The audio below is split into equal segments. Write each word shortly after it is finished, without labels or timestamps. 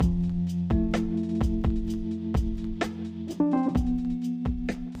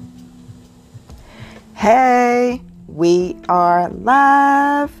Hey, we are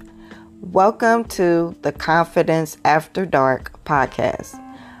live. Welcome to the Confidence After Dark podcast.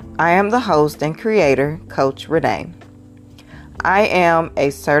 I am the host and creator, Coach Renee. I am a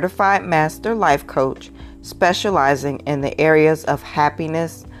certified master life coach specializing in the areas of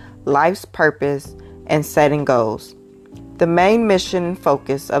happiness, life's purpose, and setting goals. The main mission and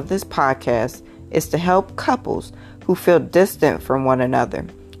focus of this podcast is to help couples who feel distant from one another,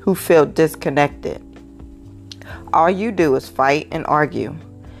 who feel disconnected. All you do is fight and argue,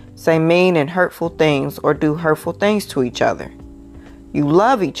 say mean and hurtful things, or do hurtful things to each other. You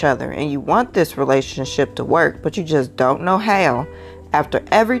love each other and you want this relationship to work, but you just don't know how after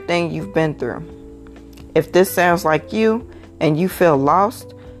everything you've been through. If this sounds like you and you feel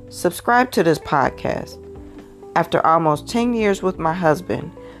lost, subscribe to this podcast. After almost 10 years with my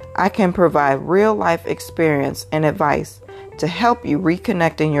husband, I can provide real life experience and advice to help you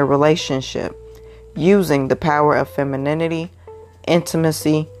reconnect in your relationship using the power of femininity,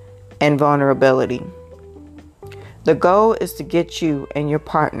 intimacy, and vulnerability. The goal is to get you and your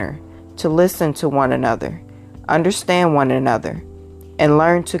partner to listen to one another, understand one another, and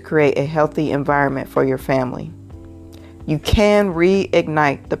learn to create a healthy environment for your family. You can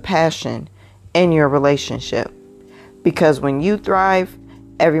reignite the passion in your relationship because when you thrive,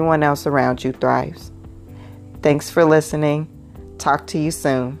 everyone else around you thrives. Thanks for listening. Talk to you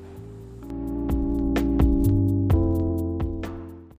soon.